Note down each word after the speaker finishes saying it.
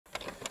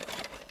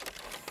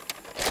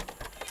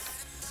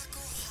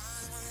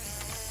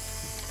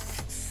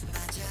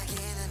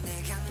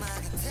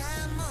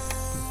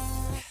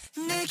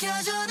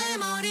지켜줘 내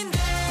머린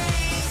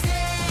days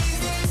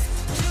days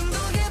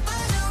중독에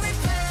빠져 we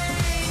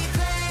play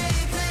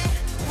play play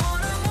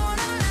원하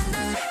한다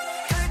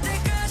갈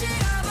때까지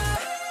가봐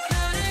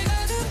나를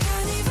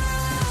가득하니 봐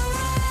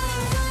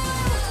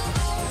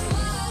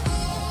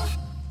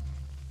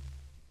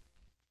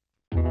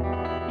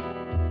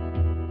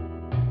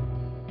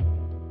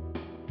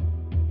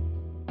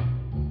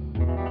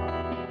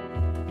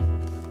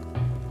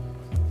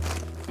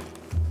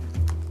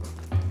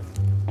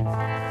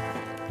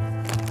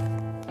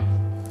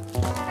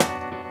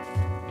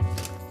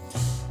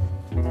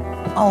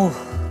아우.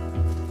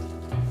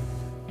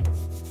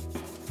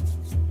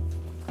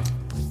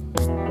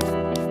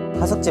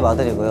 하숙집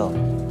아들이고요.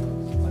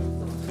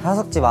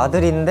 하숙집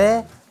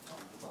아들인데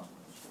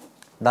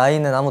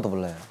나이는 아무도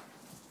몰라요.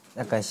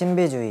 약간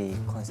신비주의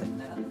컨셉.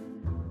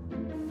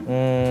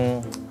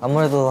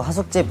 아무래도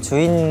하숙집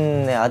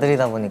주인의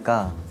아들이다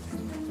보니까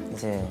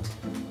이제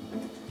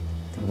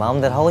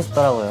마음대로 하고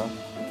싶더라고요.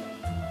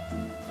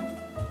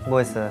 뭐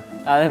했어요?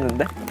 안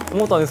했는데?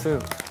 아무것도 안 했어요.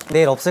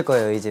 내일 없을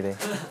거예요, 이 집에.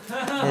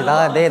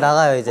 내일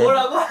나가요, 이제.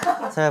 뭐라고?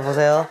 잘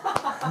보세요.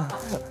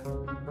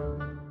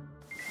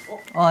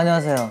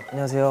 안녕하세요.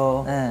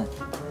 안녕하세요. 네.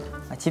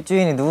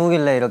 집주인이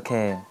누구길래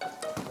이렇게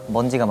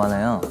먼지가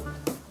많아요?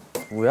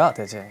 뭐야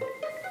대체?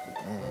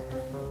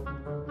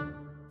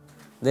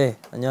 네,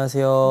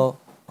 안녕하세요.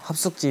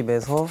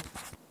 합숙집에서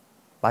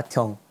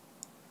맏형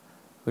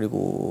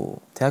그리고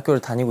대학교를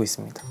다니고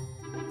있습니다.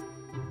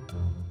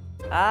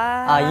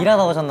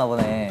 일하다 오셨나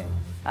보네.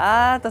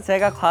 또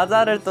제가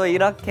과자를 또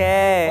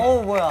이렇게.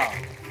 뭐야.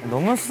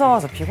 너무 수사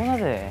와서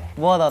피곤하대.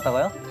 뭐 하다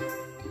왔다고요?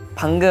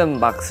 방금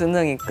막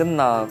수능이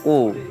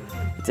끝나고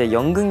이제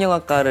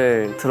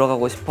연극영화과를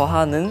들어가고 싶어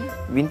하는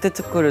윈트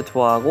축구를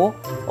좋아하고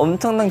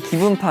엄청난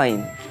기분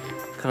파인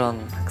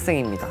그런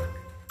학생입니다.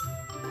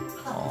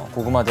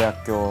 고구마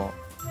대학교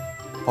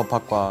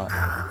법학과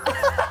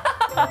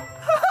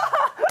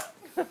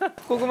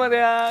고구마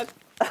대학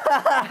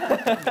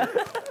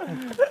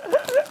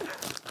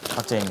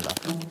박재입니다.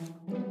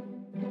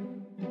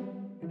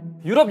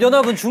 유럽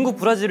연합은 중국,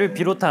 브라질을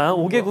비롯한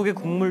 5개국의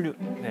국물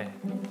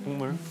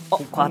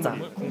과자.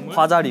 국물?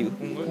 과자류.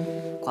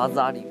 국물?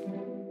 과자류.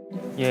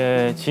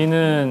 예,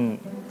 지는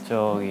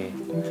저기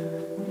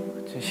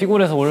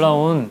시골에서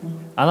올라온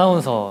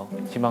아나운서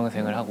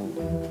지망생을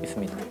하고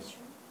있습니다.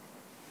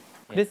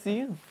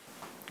 그랬어요.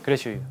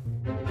 그래슈유.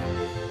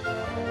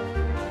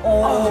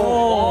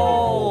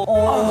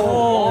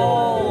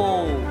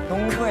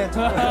 농구에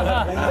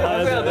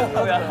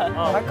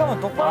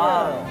잠깐만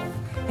똑바로 해요.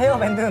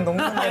 헤어밴드는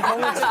농구인데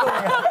공을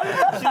축구냐.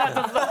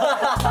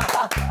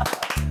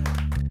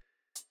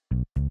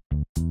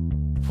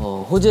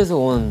 호주에서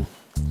온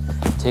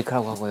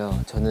제이크라고 하고요.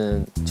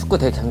 저는 축구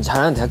되게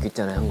잘하는 대학교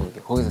있잖아요, 한국에.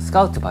 거기서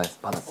스카우트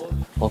받았어요.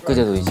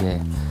 엊그제도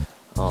이제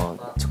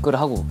축구를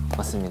하고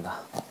왔습니다.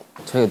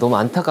 저희가 너무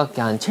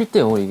안타깝게 한 7대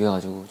 0으로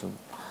이겨가지고 좀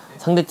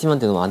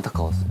상대팀한테 너무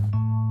안타까웠어요.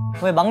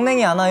 왜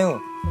막냉이 안 와요?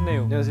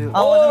 좋네요. 안녕하세요.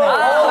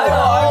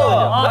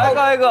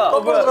 아이고.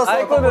 거꾸로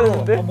들었어요,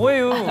 거꾸로.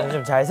 뭐예요?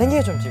 좀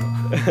잘생겨 좀 지금.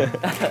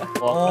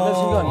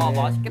 와,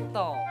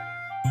 맛있겠다.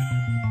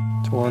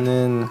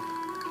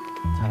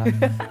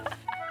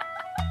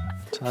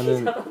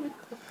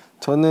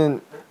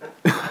 저는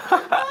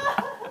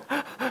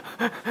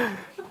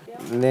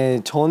네,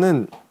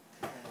 저는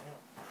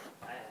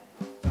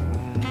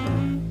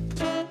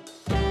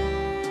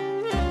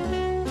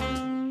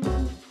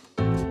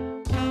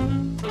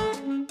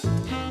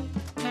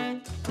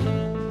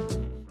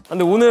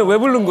근데 오늘 왜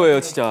부른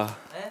거예요, 진짜?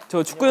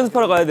 저 축구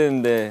연습하러 가야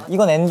되는데.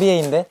 이건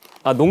NBA인데?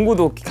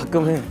 농구도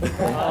가끔 해.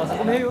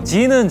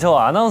 지는 저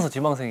아나운서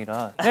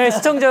지망생이라. 네,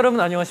 시청자 여러분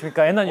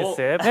안녕하십니까?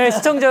 엔하뉴스의. 네,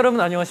 시청자 여러분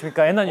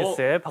안녕하십니까?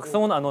 엔하뉴스의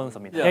박성훈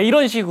아나운서입니다. 네,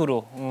 이런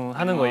식으로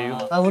하는 거예요.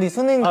 우리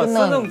수능 끝난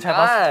수능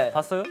잘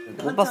봤어요?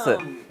 못 봤어요.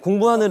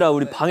 공부하느라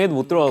우리 방에도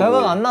못 들어가고.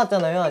 결과가 안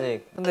나왔잖아요,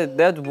 아직. 근데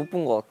내가 좀 못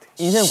본 것 같아.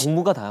 인생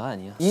공부가 다가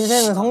아니야.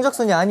 인생은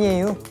성적순이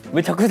아니에요.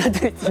 왜 자꾸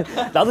사투리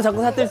나도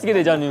자꾸 사투리 쓰게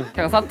되잖아요.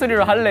 그냥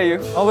사투리로 할래요.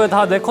 왜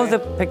다 내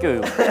컨셉 베껴요?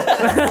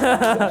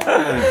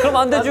 그럼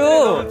안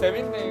되죠.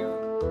 재밌네요.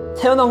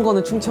 태어난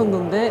거는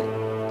충청도인데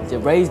이제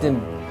raised in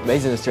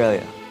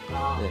Australia.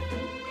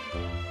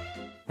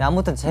 네,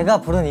 아무튼 제가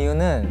부른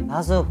이유는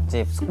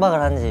하숙집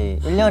숙박을 한 지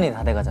 1년이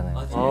다 돼가잖아요.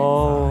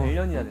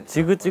 1년이나 돼.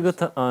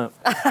 지긋지긋한.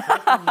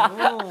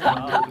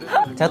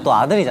 제가 또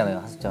아들이잖아요,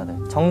 하숙집 아들.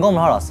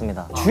 점검을 하러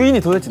왔습니다.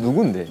 주인이 도대체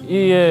누군데?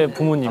 이의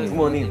부모님.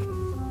 부모님.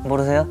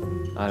 모르세요?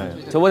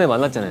 알아요. 저번에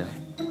만났잖아요.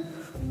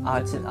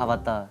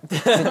 맞다.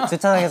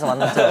 주차장에서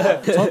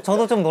만났죠.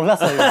 저도 좀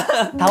놀랐어요.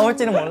 다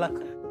올지는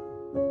몰랐고.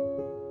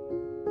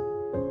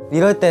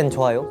 이럴 땐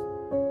좋아요?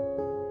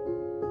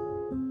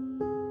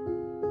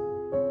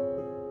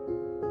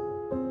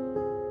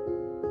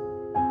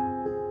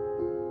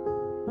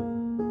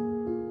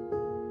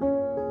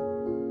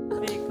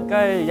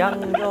 빛깔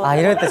양정.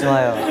 이럴 때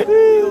좋아요.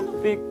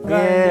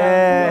 빛깔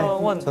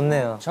양정원.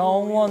 좋네요.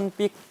 정원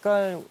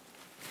빛깔.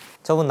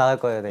 저분 나갈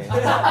거예요, 네.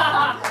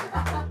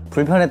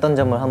 불편했던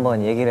점을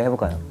한번 얘기를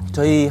해볼까요?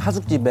 저희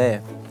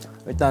하숙집에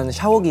일단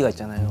샤워기가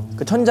있잖아요.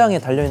 그 천장에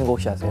달려있는 거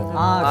혹시 아세요?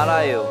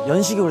 알아요.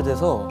 연식이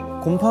오래돼서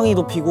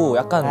곰팡이도 피고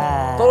약간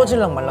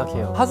떨어질락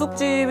말락해요.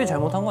 하숙집이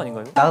잘못한 거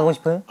아닌가요? 나가고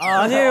싶어요?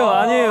 아니에요.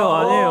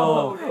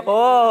 아니에요.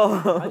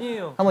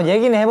 한번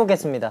얘기는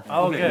해보겠습니다.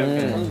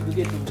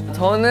 오케이.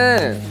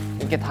 저는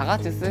이렇게 다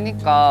같이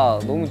쓰니까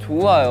너무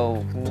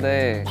좋아요.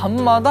 근데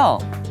밤마다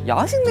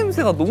야식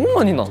냄새가 너무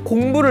많이 나.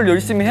 공부를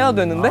열심히 해야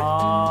되는데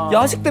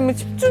야식 때문에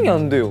집중이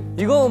안 돼요.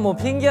 이거 뭐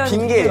핑계 같은데.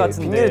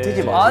 핑계를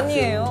대지 마.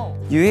 아니에요.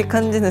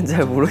 유익한지는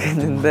잘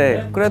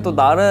모르겠는데 그래도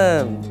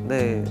나름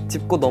네,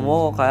 짚고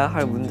넘어가야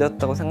할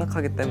문제였다고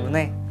생각하기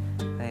때문에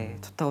네,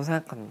 좋다고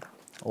생각합니다.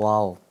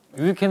 와우.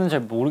 유익해는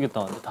잘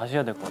모르겠다. 근데 다시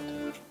해야 될 것 같아.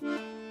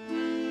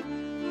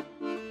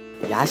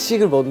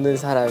 야식을 먹는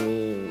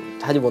사람이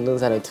자주 먹는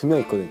사람이 2명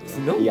있거든요.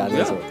 2명? 이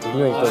안에서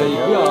 2명 있거든요.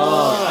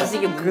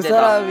 야식이 문제다. 그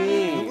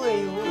사람이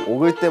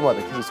먹을 때마다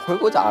계속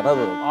설거지 안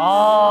하더라고.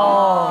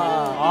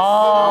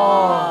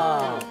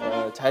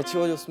 잘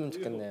치워줬으면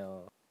좋겠네요.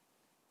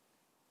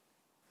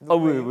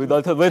 왜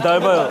날 봐요? 왜? 날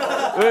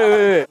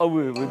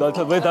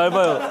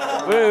봐요?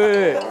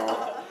 왜?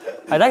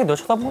 아니 나게 너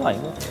쳐다보는 거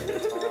아니고?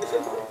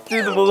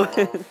 찌도 먹어야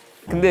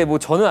근데 뭐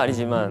저는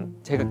아니지만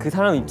제가 그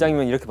사람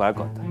입장이면 이렇게 말할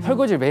것 같아요.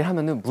 설거지를 매일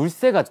하면은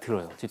물세가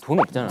들어요. 지금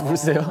돈 없잖아.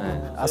 물세요?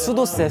 네. 아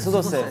수도세.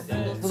 수도세.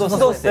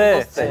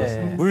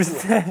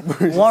 물세.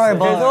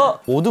 그래서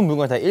모든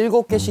물건이 다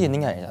 7개씩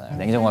있는 게 아니잖아요.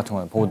 냉장고 같은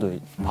거는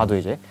봐도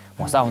이제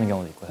뭐 싸우는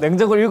경우도 있고요.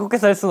 냉장고를 7개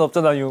살 수는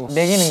없잖아요.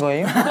 매기는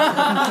거예요?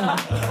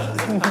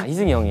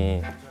 희승이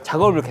형이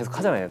작업을 계속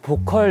하잖아요.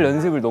 보컬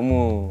연습을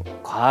너무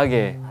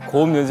과하게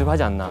고음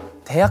연습하지 않나.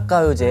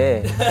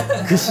 대학가요제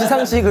그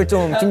시상식을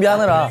좀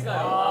준비하느라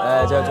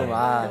제가 좀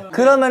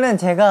그러면은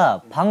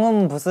제가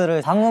방음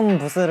부스를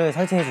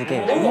설치해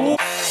줄게요.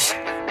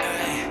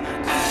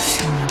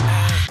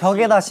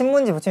 벽에다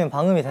신문지 붙이면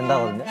방음이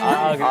된다거든요.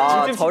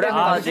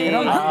 저렴까지.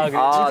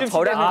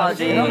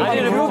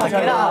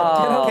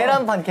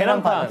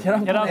 계란판.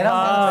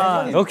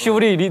 역시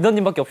우리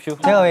리더님밖에 없슈.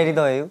 제가 왜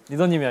리더예요?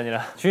 리더님이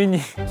아니라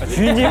주인님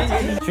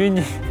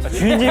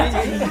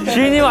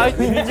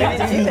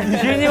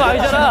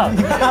아니잖아.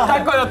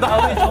 할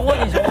거였다. 우리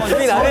정원이.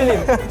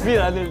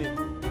 주인 아들님.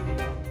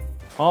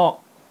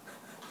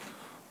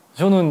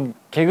 저는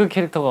개그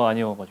캐릭터가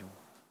아니어가지고.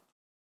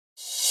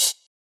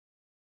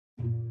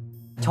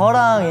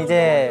 저랑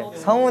이제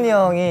성훈이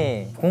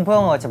형이 공포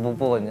영화 같이 못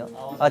보거든요.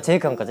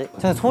 제이크 형까지.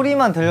 저는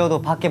소리만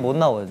들려도 밖에 못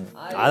나오거든요.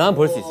 안 하면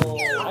볼 수 있어.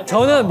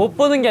 저는 못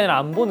보는 게 아니라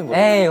안 보는 거예요.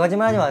 에이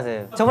거짓말하지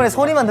마세요. 저번에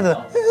소리만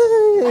들려도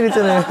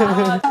이랬잖아요.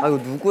 아 이거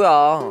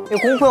누구야?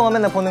 이거 공포 영화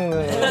맨날 보는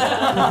거예요.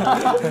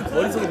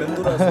 머릿속에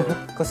맴돌아서.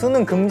 그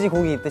수능 금지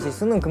곡이 있듯이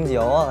수능 금지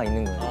영화가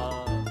있는 거예요.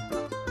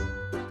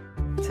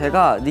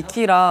 제가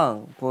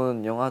니키랑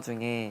본 영화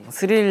중에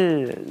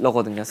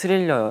스릴러거든요.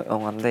 스릴러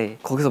영화인데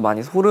거기서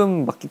많이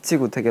소름 막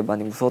끼치고 되게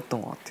많이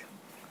무서웠던 것 같아요.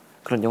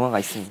 그런 영화가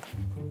있습니다.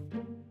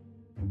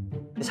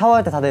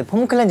 샤워할 때 다들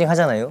폼 클렌징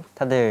하잖아요.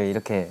 다들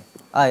이렇게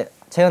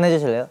재현해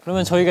주실래요?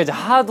 그러면 저희가 이제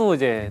하도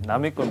이제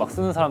남의 걸 막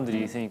쓰는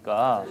사람들이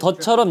있으니까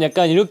덧처럼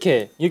약간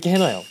이렇게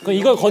해놔요. 그럼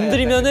이걸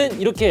건드리면은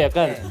이렇게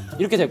약간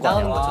이렇게 될 거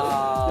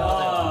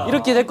아니에요?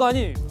 이렇게 될 거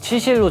아니에요?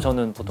 치실로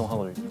저는 보통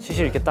하거든요.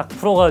 치실 이렇게 딱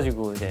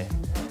풀어가지고 이제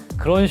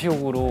그런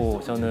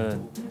식으로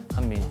저는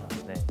합니다.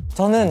 네.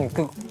 저는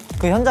그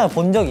현장을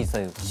본 적이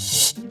있어요.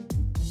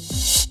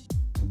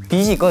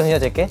 빗이 있거든요,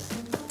 제게.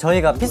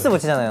 저희가 피스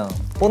붙이잖아요.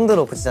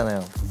 본드로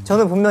붙이잖아요.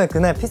 저는 분명히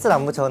그날 피스를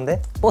안 붙였는데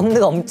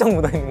본드가 엄청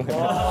묻어 있는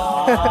거예요.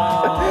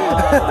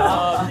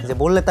 이제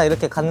몰래 딱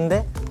이렇게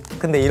갔는데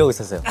근데 이러고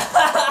있었어요.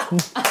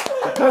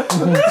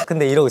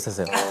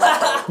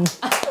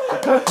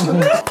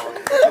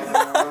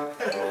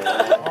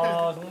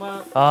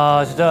 정말.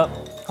 진짜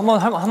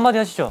한마디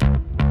하시죠.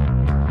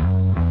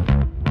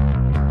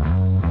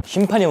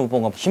 심판이 못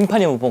본 건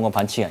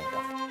반칙이 아니다.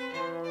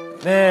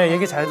 네,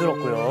 얘기 잘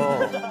들었고요.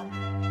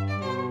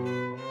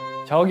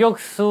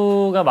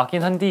 저격수가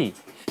맞긴 한디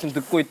지금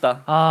듣고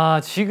있다.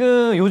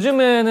 지금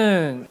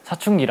요즘에는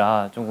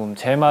사춘기라 조금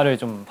제 말을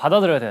좀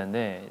받아들여야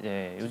되는데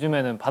이제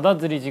요즘에는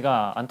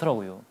받아들이지가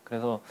않더라고요.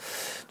 그래서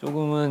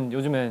조금은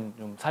요즘엔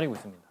좀 사리고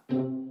있습니다.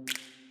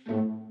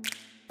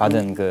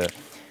 받은 그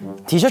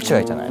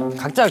티셔츠가 있잖아요.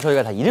 각자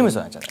저희가 다 이름을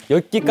써놨잖아요.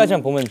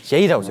 10개까지만 보면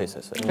J라고 써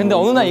있었어요. 근데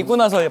어느 날 입고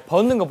나서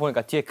벗는 거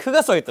보니까 뒤에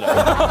크가 써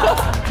있더라고요.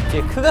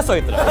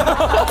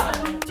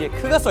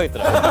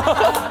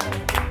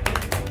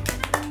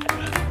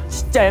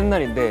 진짜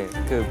옛날인데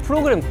그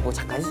프로그램 그거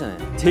잠깐 하시잖아요.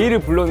 제이를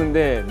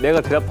불렀는데 내가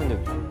대답한 적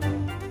있어.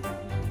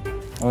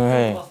 오늘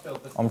회의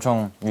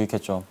엄청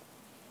유익했죠.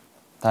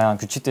 다양한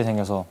규칙들이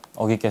생겨서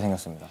어깃게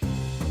생겼습니다.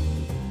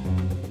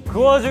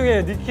 그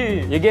와중에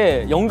니키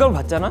이게 영감을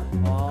받잖아?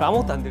 그럼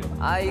아무것도 안 들려.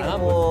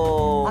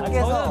 아이고. 저는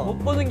밖에서 못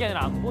보는 게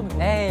아니라 안 보는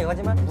거예요. 에이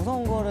거짓말.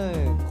 무서운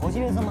거를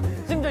거실에서 막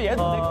심지어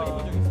얘도 내거 입은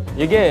적 있어.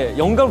 이게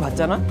영감을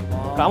받잖아?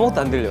 그럼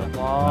아무것도 안 들려.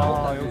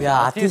 야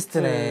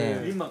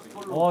아티스트네.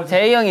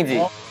 제이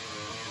형이지.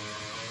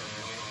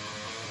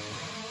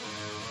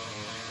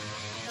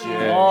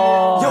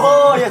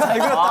 야잘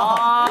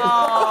그렸다.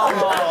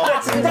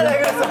 진짜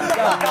잘 그렸어.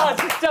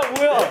 진짜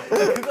뭐야?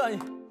 그거 아니.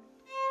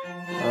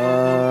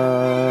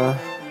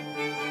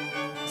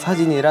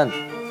 사진이란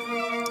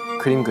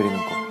그림 그리는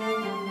거.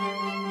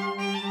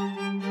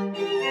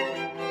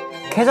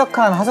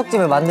 쾌적한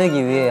하숙집을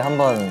만들기 위해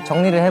한번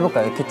정리를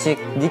해볼까요? 규칙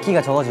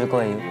니키가 적어줄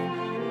거예요.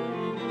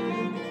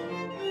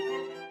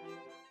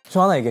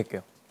 저 하나 얘기할게요.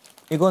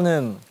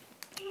 이거는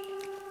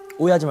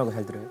오해하지 말고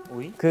잘 들어요.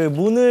 그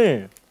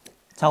문을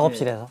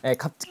작업실에서. 네,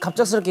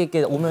 갑작스럽게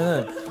이렇게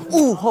오면은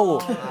우 하고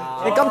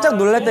깜짝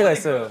놀랄 때가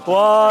있어요.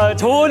 와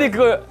저원이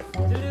그걸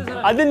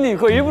아드님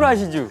그거 일부러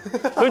하시죠?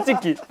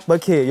 솔직히 막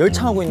이렇게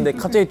열창하고 있는데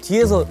갑자기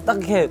뒤에서 딱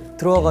이렇게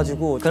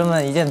들어와가지고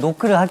그러면 이제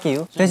노크를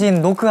할게요.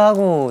 대신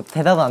노크하고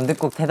대답은 안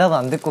듣고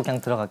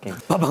그냥 들어갈게요.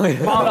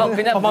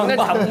 그냥 문에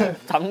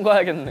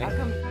잠궈야겠네.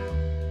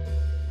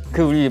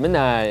 그 우리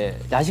맨날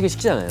야식을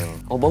시키잖아요.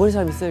 먹을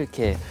사람 있어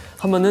이렇게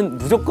하면은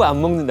무조건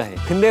안 먹는다 해.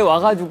 근데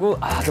와가지고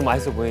좀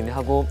맛있어 보이네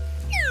하고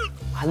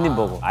한 입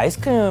먹어.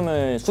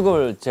 아이스크림을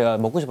수급을 제가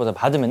먹고 싶어서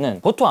받으면은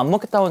보통 안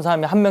먹겠다고 하는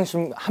사람이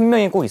한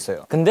명이 꼭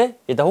있어요. 근데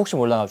이따 혹시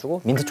몰라가지고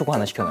민트 초코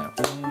하나 시켜놔요.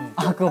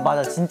 아 그거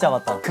맞아, 진짜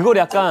맞다. 그걸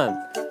약간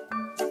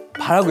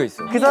바라고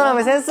있어. 그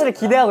사람의 센스를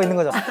기대하고 있는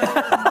거죠.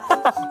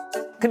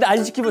 근데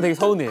안 시키면 되게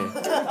서운해.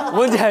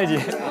 뭔지 알지?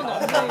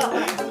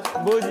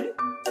 뭐지?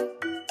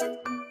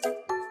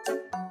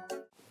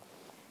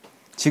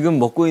 지금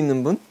먹고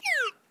있는 분?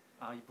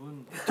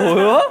 이분.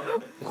 저요?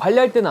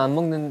 관리할 때는 안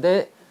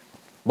먹는데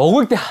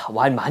먹을 때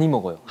많이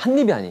먹어요. 한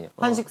입이 아니에요.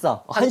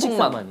 한식사.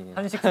 한식사만이에요.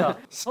 한식사.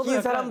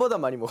 시킨 사람보다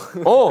많이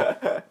먹어.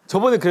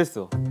 저번에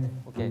그랬어.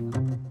 오케이.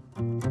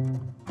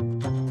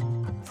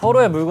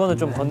 서로의 물건을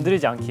좀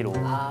건드리지 않기로.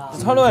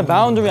 서로의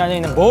바운더리 안에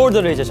있는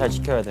보더를 이제 잘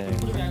지켜야 돼.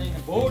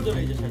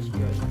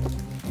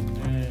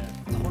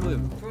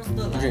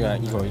 우리가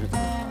이거 이렇게.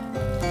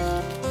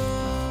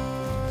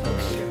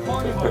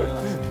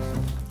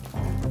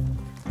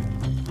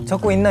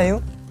 적고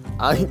있나요?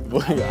 아니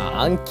뭐야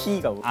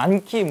안키가 뭐.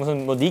 안키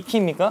무슨 뭐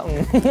니키입니까?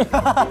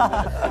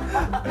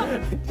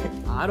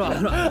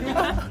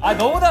 아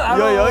너무 다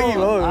알아. 여기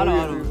뭐.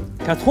 알아.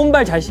 그냥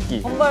손발 잘 씻기.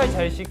 손발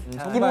잘 씻.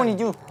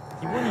 기본이죠.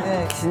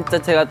 진짜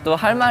제가 또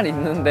할 말이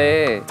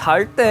있는데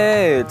잘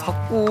때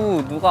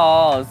자꾸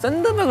누가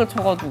샌드백을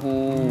쳐가지고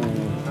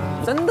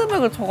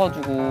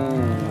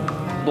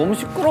너무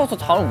시끄러워서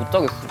잠을 못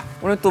자겠어.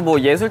 오늘 또 뭐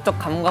예술적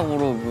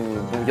감각으로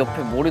뭐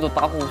옆에 머리도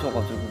따고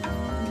오셔가지고.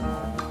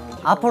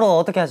 앞으로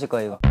어떻게 하실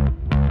거예요?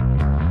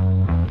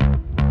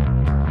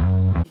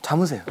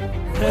 잠으세요.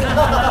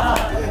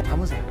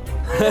 잠으세요.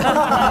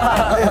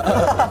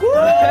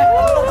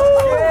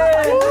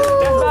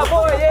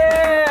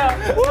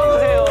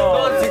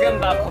 너 지금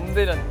나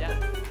건드렸냐?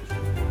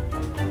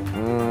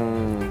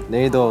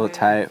 내일도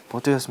잘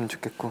버텨줬으면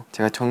좋겠고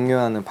제가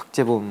존경하는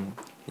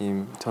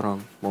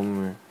박재범님처럼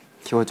몸을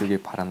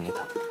키워주길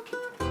바랍니다.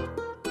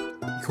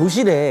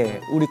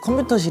 교실에 우리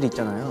컴퓨터실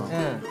있잖아요.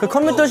 그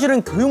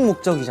컴퓨터실은 교육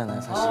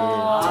목적이잖아요, 사실.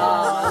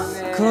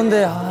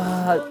 그런데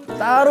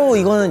따로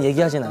이거는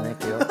얘기하진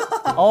않을게요.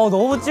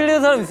 너무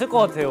찔리는 사람 있을 것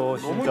같아요.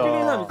 진짜.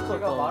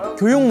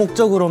 교육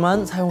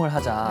목적으로만 사용을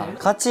하자.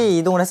 같이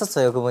이동을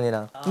했었어요,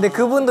 그분이랑. 근데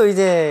그분도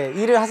이제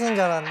일을 하시는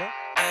줄 알았는데.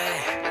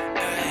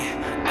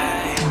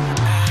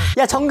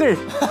 야 정글.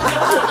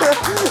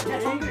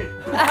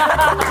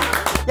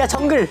 야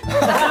정글.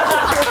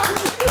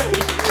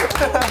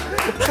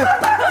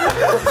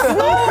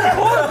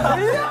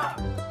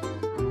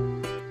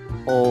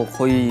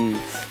 거의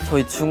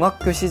저희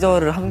중학교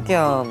시절을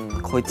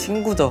함께한 거의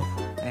친구죠.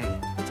 네,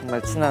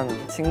 정말 친한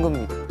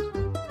친구입니다.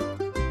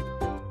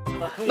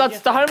 나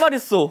진짜 할 말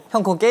있어.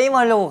 형 그거 게임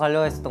하려고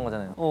가려고 했었던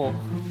거잖아요. 뭐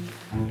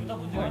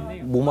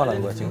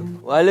말하는 거야,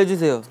 지금?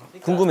 알려주세요.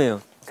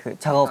 궁금해요. 그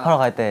작업하러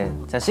갈 때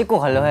제가 씻고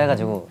가려고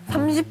해가지고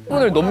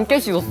 30분을 넘게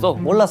씻었어.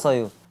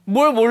 몰랐어요.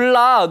 뭘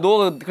몰라.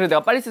 너 그래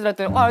내가 빨리 씻으라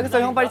했더니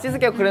알겠어 형 빨리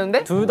씻을게요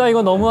그랬는데 둘 다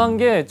이거 너무한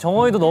게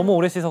정원이도 너무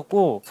오래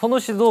씻었고 선호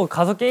씨도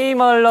가서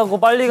게임하려고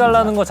빨리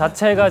가려는 거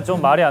자체가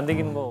좀 말이 안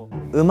되기는 거.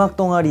 음악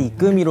동아리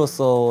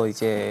이금이로서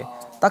이제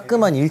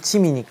따끔한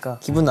일침이니까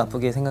기분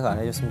나쁘게 생각 안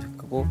해줬으면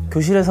좋겠고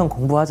교실에선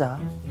공부하자.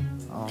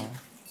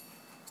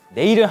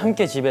 내일은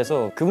함께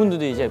집에서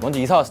그분들도 이제 먼저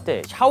이사 왔을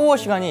때 샤워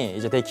시간이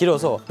이제 되게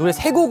길어서 노래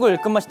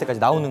 3곡을 끝마칠 때까지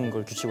나오는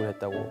걸 규칙으로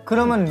했다고.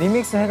 그러면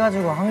리믹스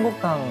해가지고 한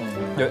곡당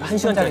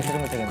 1시간짜리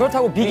들으면 되겠네.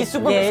 그렇다고 비기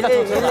슈퍼스타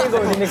 119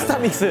 리믹스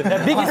스타믹스.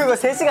 비기 그거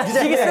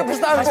 3시간짜리. 비기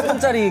슈퍼스타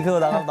 40분짜리 그거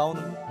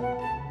나오는.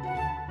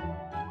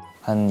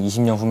 한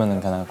 20년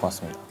후면은 가능할 것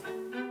같습니다.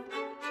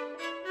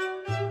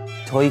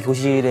 저희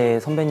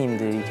교실에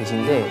선배님들이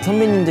계신데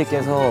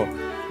선배님들께서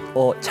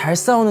잘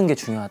싸우는 게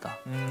중요하다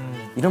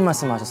이런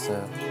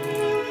말씀하셨어요.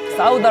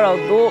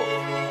 싸우더라도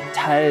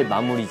잘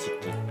마무리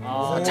짓기.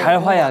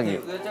 잘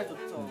화해하기.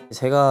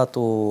 제가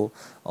또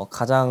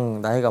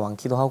가장 나이가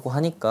많기도 하고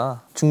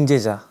하니까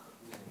중재자,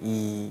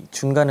 이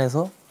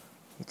중간에서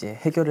이제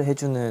해결을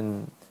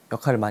해주는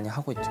역할을 많이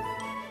하고 있죠.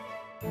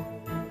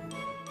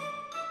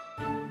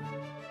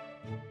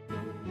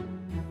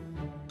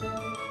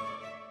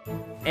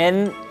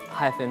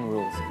 엔하이픈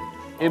rules.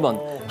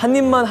 1번 한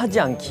입만 하지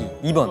않기.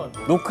 2번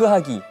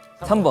노크하기.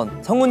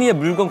 3번 성훈이의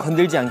물건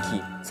건들지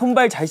않기.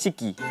 손발 잘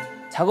씻기.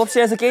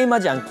 작업실에서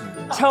게임하지 않기.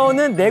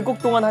 샤워는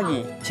 4곡 동안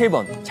하기.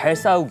 7번 잘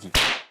싸우기.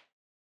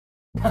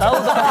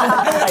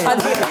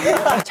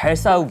 잘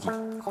싸우기.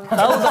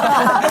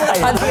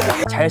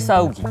 잘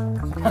싸우기.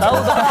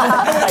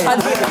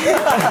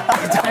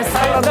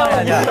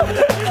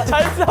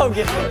 잘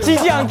싸우기.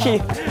 지지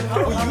않기.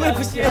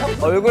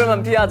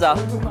 얼굴만 피하자.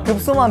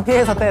 급소만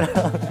피해서 때려.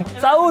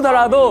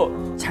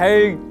 싸우더라도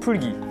잘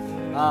풀기.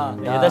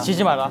 얘들아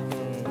지지 마라.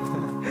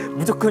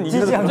 무조건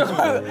이겨.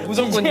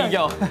 무조건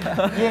이겨.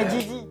 예,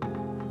 지지.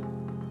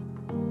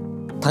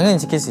 당연히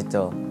지킬 수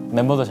있죠.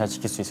 멤버도 잘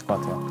지킬 수 있을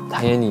것 같아요.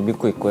 당연히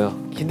믿고 있고요.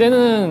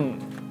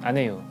 기대는 안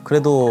해요.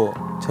 그래도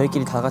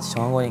저희끼리 다 같이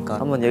정한 거니까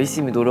한번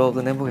열심히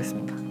노력은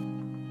해보겠습니다.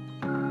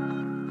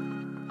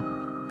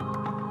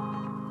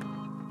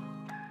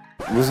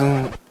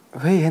 무슨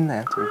회의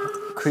했나요? 저희?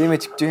 그림에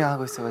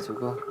집중하고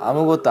있어가지고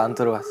아무것도 안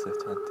들어갔어요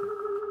저한테.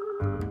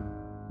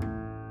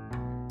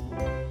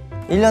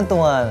 1년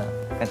동안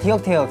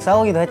티격태격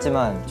싸우기도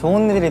했지만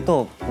좋은 일들이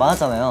또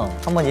많았잖아요.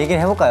 한번 얘기를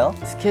해볼까요?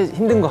 스케줄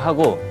힘든 거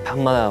하고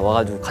밤마다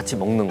와가지고 같이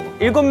먹는 거.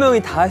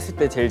 7명이 다 했을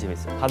때 제일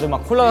재밌어요. 다들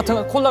막 콜라 같은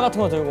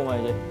거 들고 막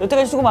이제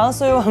여태까지 수고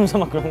많았어요 하면서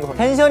막 그런 거.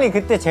 텐션이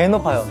그때 제일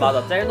높아요.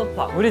 맞아, 제일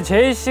높아. 우리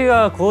제이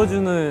씨가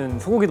구워주는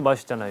소고기도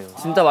맛있잖아요.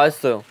 진짜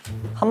맛있어요.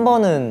 한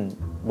번은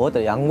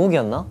뭐였더라?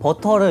 양고기였나?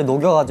 버터를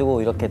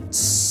녹여가지고 이렇게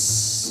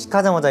칙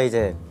하자마자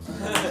이제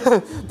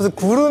무슨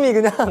구름이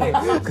그냥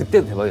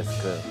그때도 대박이었어.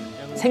 그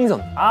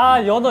생선.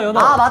 아 연어.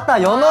 아 맞다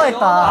연어했다.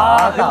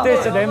 맞다.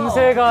 그때 진짜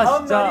냄새가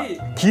진짜.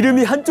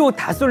 기름이 한쪽으로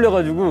다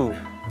쏠려가지고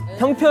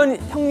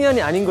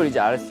형편이 아닌 걸 이제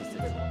알 수 있어요.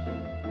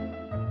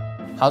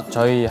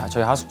 저희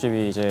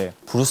하숙집이 이제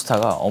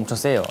브루스타가 엄청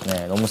세요.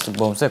 네, 너무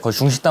세. 거의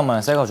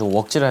중식당만 세가지고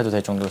웍질을 해도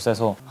될 정도로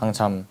세서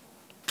한참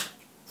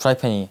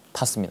프라이팬이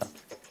탔습니다.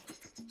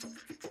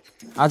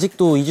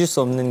 아직도 잊을 수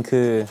없는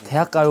그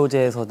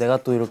대학가요제에서 내가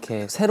또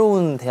이렇게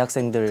새로운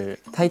대학생들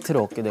타이틀을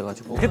얻게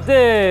돼가지고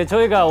그때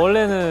저희가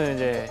원래는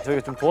이제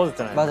저희가 좀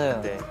도와줬잖아요. 맞아요.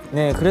 그때.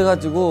 네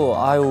그래가지고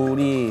아유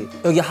우리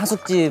여기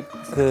하숙집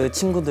그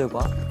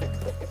친구들과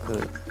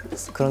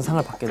그런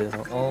상을 받게 돼서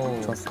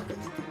좋았어요.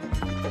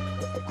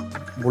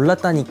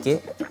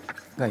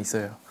 몰랐다니까가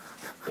있어요.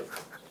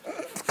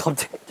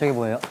 갑자기 저게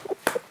뭐예요?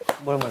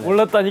 뭘 몰라요?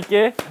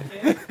 몰랐다니까.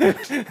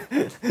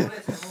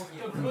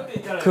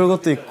 그런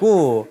것도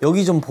있고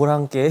여기 좀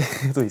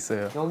보란께도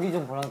있어요. 여기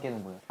좀 보란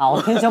깨는 거예요. 아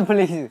어텐션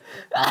플리즈.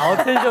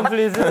 어텐션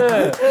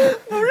플리즈.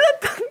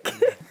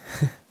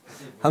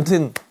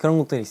 아무튼 그런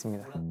곡들이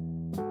있습니다.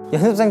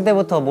 연습생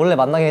때부터 몰래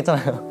만나긴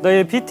했잖아요. 나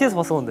얘 BTS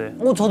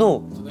봤었는데.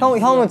 저도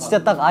형은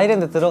진짜 딱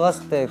아이랜드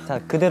들어갔을 때 다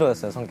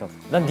그대로였어요 성격.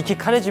 난 니키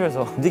카레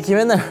집에서. 니키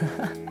맨날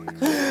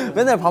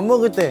밥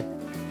먹을 때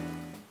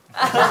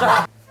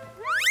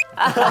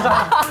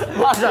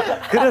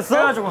그랬어?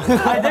 그래가지고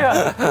아니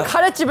내가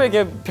카레집에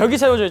이렇게 벽이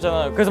세워져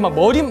있잖아. 그래서 막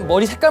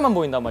머리 색깔만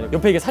보인단 말이야.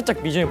 옆에 이게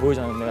살짝 미전이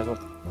보이잖아. 내가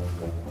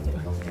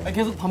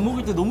계속 밥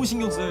먹을 때 너무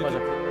신경 써요. 맞아.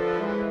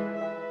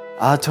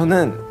 아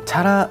저는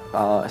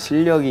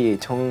실력이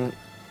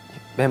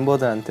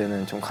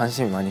멤버들한테는 좀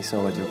관심이 많이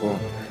있어가지고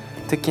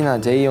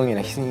특히나 제이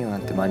형이랑 희승이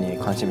형한테 많이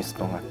관심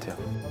있었던 것 같아요.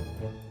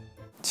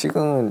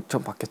 지금은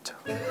좀 바뀌었죠.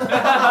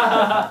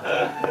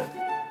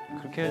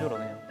 그렇게 해줘라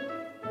그냥.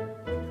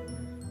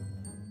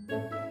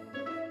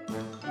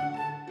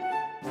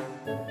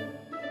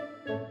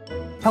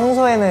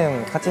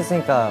 평소에는 같이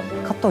있으니까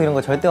카톡 이런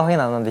거 절대 확인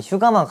안 하는데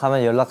휴가만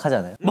가면 연락하지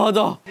않아요?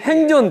 맞아.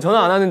 행전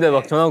전화 안 하는데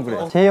막 전화하고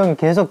그래. 제이 형이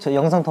계속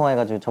영상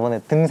통화해가지고 저번에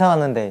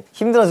등산하는데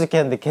힘들어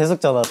죽겠는데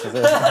계속 전화 왔어요.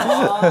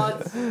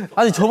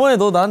 아니 저번에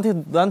너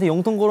나한테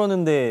영통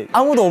걸었는데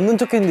아무도 없는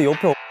척했는데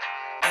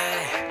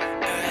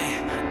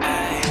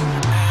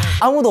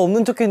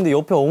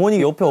옆에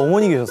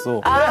어머니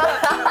계셨어.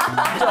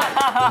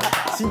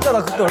 진짜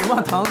나 그때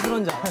얼마나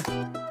당황스러운지 알아.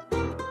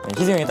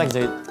 희승이 형이 딱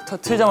이제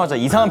틀자마자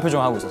이상한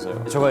표정을 하고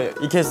있었어요. 저가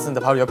이렇게 했었는데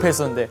바로 옆에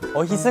있었는데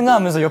희승아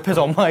하면서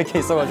옆에서 엄마가 이렇게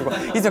있어가지고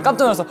희승이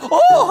깜짝 놀라서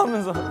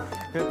하면서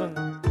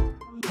그랬던.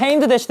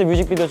 페인드 대시 때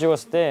뮤직비디오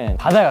찍었을 때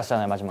바다에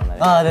갔잖아요 마지막 날에.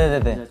 아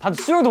네네네.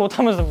 다들 수영도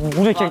못하면서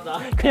물에 이렇게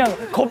그냥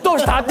겁도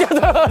없이 다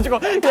뛰어들어가지고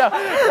그냥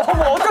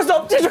뭐 어쩔 수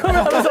없지 좀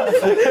하면서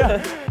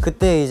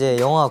그때 이제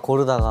영화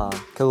고르다가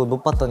결국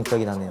못 봤던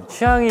기억이 나네요.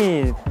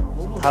 취향이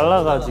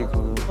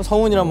달라가지고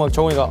성훈이랑 막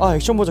정훈이가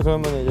액션 보자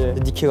그러면 이제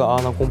니키가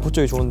난 공포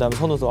쪽이 좋은데 하면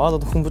선우도 나도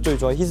공포 쪽이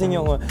좋아. 희승이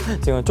형은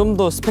지금 좀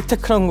더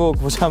스펙타클한 거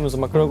보자 하면서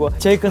막 그러고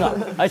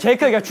제이크는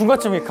제이크가 그냥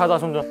중간쯤에 가다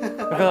점점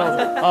그래서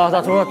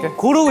나 들어갈게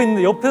고르고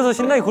있는데 옆에서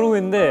신나게 고르고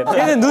있는데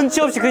걔는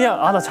눈치 없이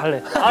그냥 나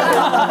잘래.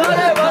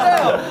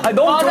 맞아요.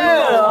 너무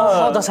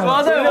좋네요. 나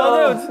잘래.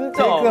 맞아요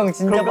진짜. 제이크 형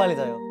진짜 빨리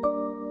자요.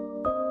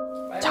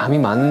 잠이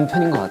많은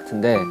편인 것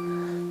같은데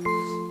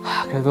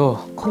그래도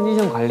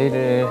컨디션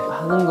관리를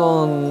하는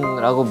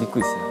거라고 믿고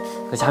있어요.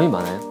 그래서 잠이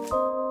많아요.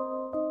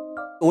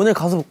 오늘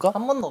가서 볼까?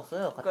 한 번도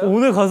없어요.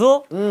 오늘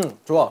가서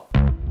좋아.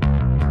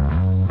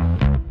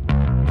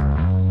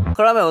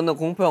 그러면 오늘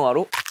공포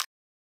영화로?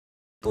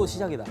 또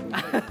시작이다.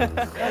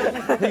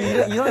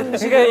 이런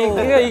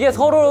그러니까 이게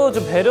서로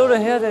좀 배려를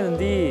해야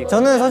되는데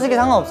저는 솔직히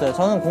상관없어요.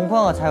 저는 공포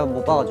영화 잘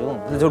못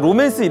봐가지고. 근데 저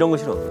로맨스 이런 거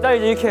싫어. 딱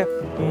이제 이렇게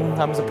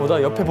하면서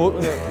보다 옆에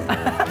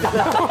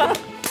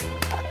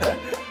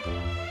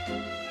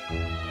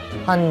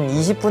한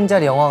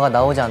 20분짜리 영화가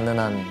나오지 않는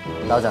한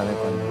나오지 않을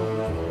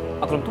거예요.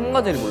 아 그럼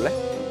톰과 제리 볼래?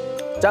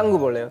 짱구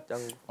볼래요?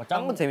 짱구.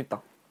 짱구 재밌다.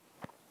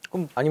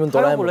 아니면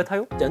타요 도라에몽. 볼래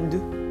타요?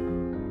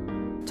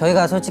 짠두.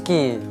 저희가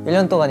솔직히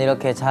 1년 동안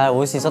이렇게 잘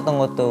올 수 있었던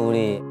것도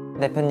우리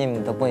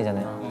대표님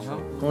덕분이잖아요.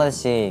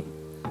 한마디씩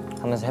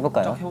하면서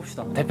해볼까요?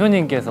 해봅시다.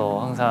 대표님께서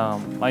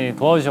항상 많이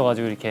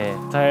도와주셔가지고 이렇게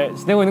잘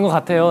지내고 있는 것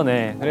같아요.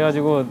 네,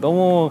 그래가지고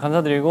너무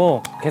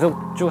감사드리고 계속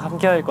쭉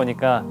함께 할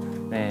거니까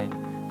네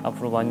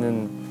앞으로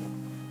많은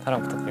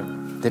사랑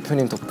부탁드립니다.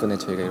 대표님 덕분에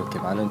저희가 이렇게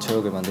많은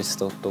추억을 만들 수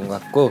있었던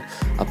것 같고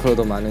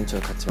앞으로도 많은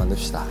추억 같이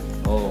만듭시다.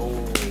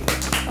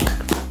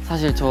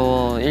 사실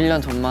저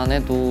 1년 전만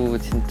해도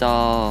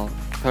진짜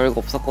별거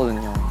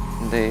없었거든요.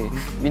 근데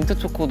민트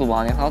초코도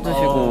많이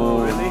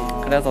사주시고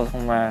그래서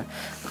정말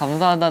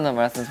감사하다는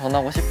말씀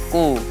전하고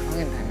싶고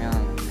성인 되면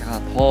제가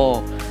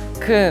더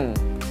큰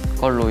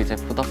걸로 이제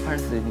보답할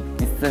수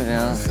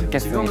있으면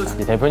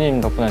좋겠습니다. 대표님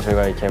덕분에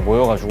저희가 이렇게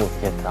모여가지고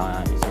이제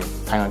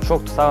다양한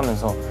추억도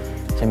쌓으면서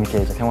재밌게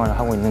이제 생활을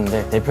하고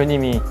있는데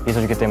대표님이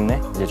있어주기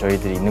때문에 이제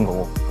저희들이 있는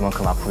거고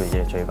그만큼 앞으로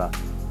이제 저희가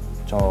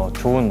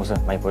좋은 모습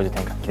많이 보여줄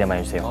테니까 기대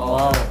많이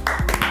해주세요.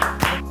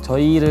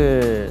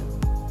 저희를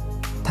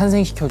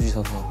탄생시켜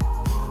주셔서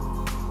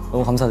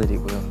너무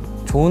감사드리고요.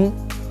 좋은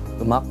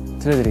음악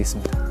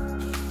들려드리겠습니다.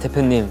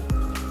 대표님,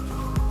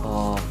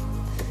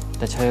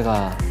 일단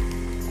저희가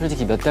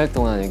솔직히 몇 달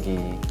동안 여기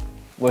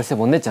월세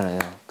못 냈잖아요.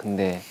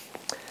 근데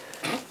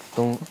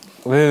너무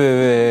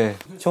왜?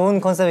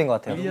 좋은 컨셉인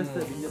것 같아요.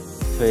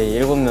 저희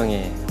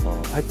 7명의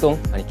활동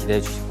많이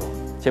기대해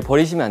주시고 제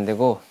버리시면 안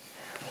되고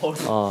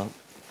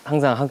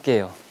항상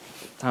함께해요.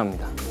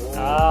 사랑합니다.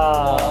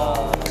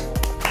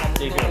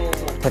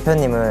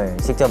 대표님을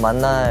직접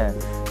만날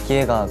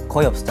기회가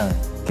거의 없었잖아요.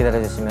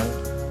 기다려주시면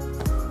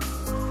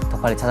더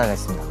빨리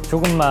찾아가겠습니다.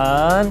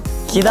 조금만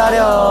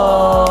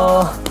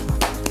기다려.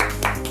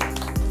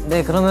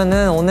 네,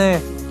 그러면은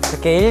오늘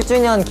이렇게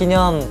 1주년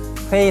기념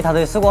회의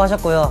다들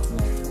수고하셨고요.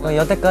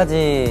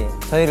 여태까지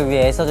저희를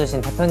위해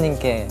애써주신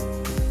대표님께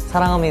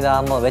사랑합니다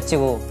한번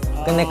외치고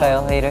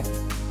끝낼까요, 회의를?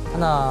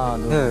 하나,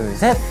 둘,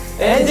 셋!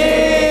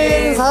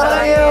 엔진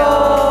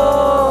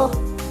사랑해요!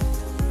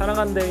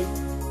 사랑한대.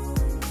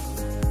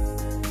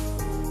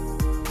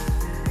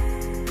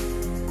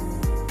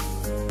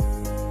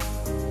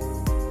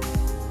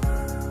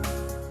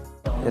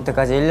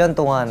 여태까지 1년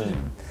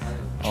동안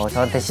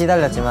저한테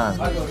시달렸지만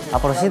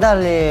앞으로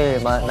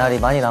시달릴 날이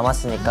많이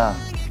남았으니까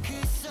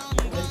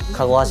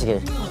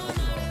각오하시길.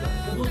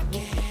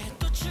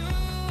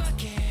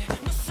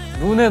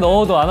 눈에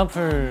넣어도 안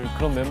아플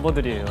그런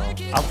멤버들이에요.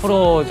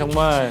 앞으로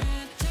정말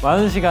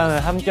많은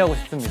시간을 함께하고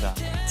싶습니다.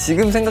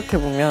 지금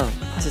생각해보면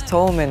사실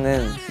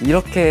처음에는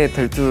이렇게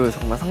될 줄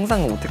정말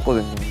상상을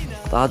못했거든요.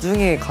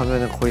 나중에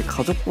가면은 거의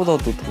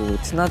가족보다도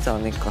더 친하지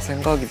않을까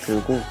생각이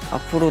들고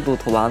앞으로도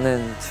더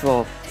많은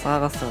추억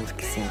쌓아갔으면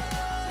좋겠습니다.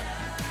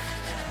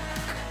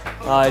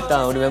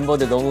 일단 우리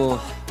멤버들 너무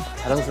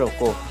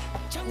자랑스럽고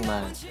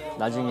정말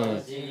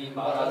나중에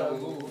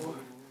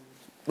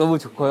너무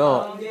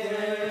좋고요.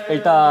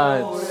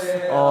 일단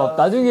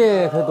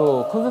나중에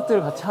그래도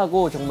콘서트를 같이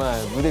하고 정말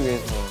무대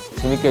위에서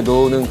재밌게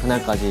노는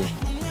그날까지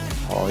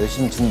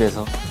열심히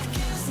준비해서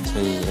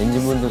저희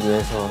엔진분들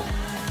위해서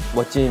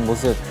멋진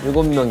모습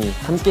 7명이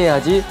함께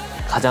해야지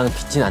가장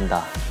빛이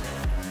난다.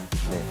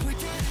 네.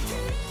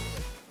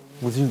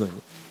 무슨 거니?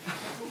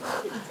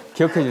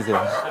 기억해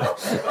주세요.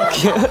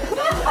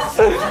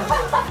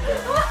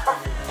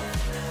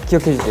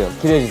 기억해 주세요.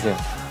 기대해 주세요.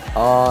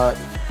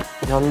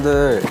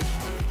 형들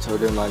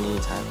저를 많이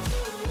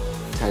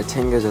잘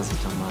챙겨줘서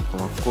정말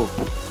고맙고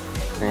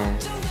네,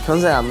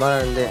 평소에 안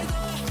말하는데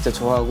진짜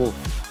좋아하고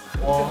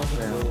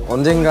네,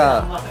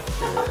 언젠가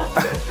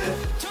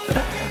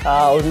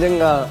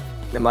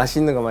네,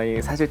 맛있는 거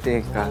많이 사줄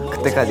테니까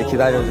그때까지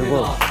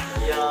기다려주고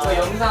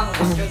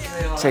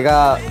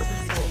제가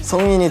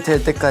성인이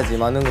될 때까지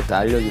많은 것도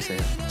알려주세요.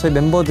 저희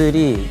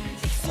멤버들이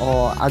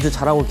아주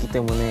잘하고 있기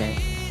때문에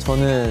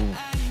저는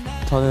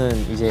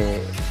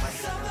이제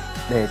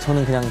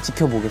저는 그냥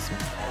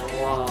지켜보겠습니다.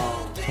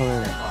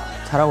 저는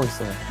잘하고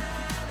있어요.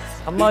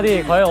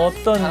 한마디 과연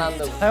어떤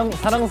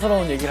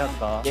사랑스러운 얘기를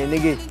할까?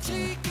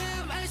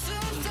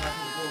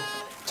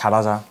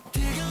 잘하자.